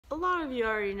lot of you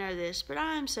already know this, but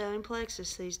I am selling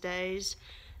Plexus these days,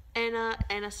 and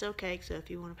I sell cake. So if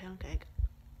you want a pound cake,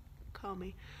 call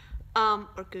me. Or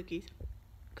cookies,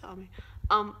 call me.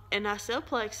 And I sell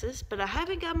Plexus, but I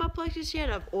haven't got my Plexus yet.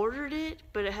 I've ordered it,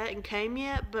 but it hadn't came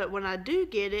yet. But when I do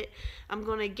get it, I'm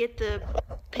gonna get the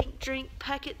pink drink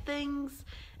packet things,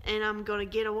 and I'm gonna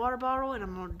get a water bottle, and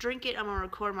I'm gonna drink it. I'm gonna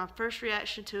record my first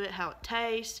reaction to it, how it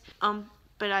tastes.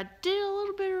 But I did a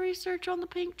little bit of research on the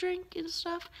pink drink and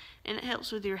stuff, and it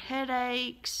helps with your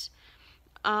headaches,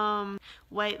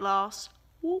 weight loss,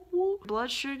 whoop whoop, blood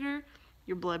sugar,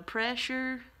 your blood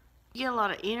pressure. You get a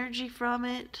lot of energy from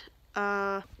it.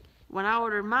 When I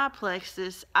ordered my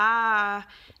Plexus, I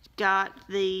got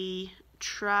the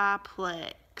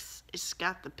triplex. It's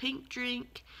got the pink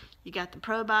drink, you got the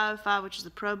probiotic, which is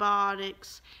the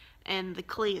probiotics, and the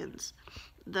cleanse.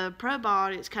 The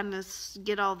probiotics kind of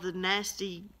get all the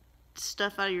nasty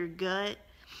stuff out of your gut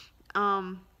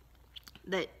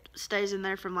that stays in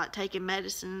there from like taking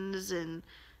medicines and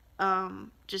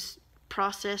just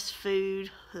processed food.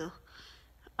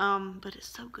 But it's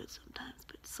so good sometimes,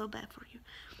 but it's so bad for you.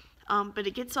 But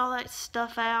it gets all that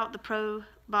stuff out, the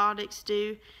probiotics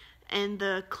do, and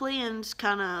the cleanse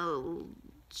kind of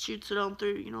shoots it on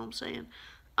through, you know what I'm saying?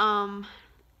 And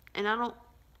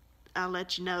I'll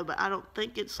let you know, but I don't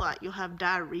think it's like you'll have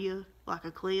diarrhea like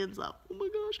a cleanse, like, oh my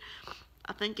gosh.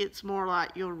 I think it's more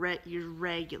like you're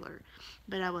regular,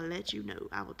 but I will let you know.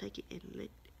 I will take it and let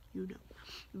you know.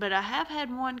 But I have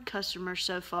had one customer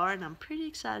so far, and I'm pretty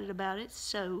excited about it.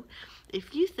 So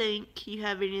if you think you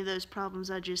have any of those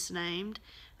problems I just named,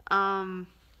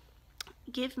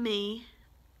 give me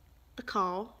a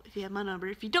call if you have my number.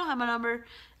 If you don't have my number,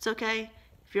 it's okay.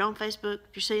 If you're on Facebook,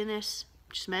 if you're seeing this,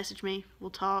 just message me. We'll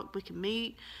talk. We can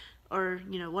meet, or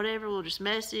you know, whatever. We'll just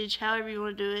message, however you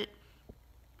want to do it.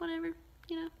 Whatever,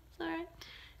 you know, it's alright.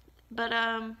 But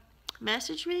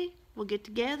message me. We'll get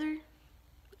together.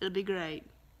 It'll be great.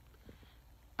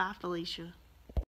 Bye, Felicia.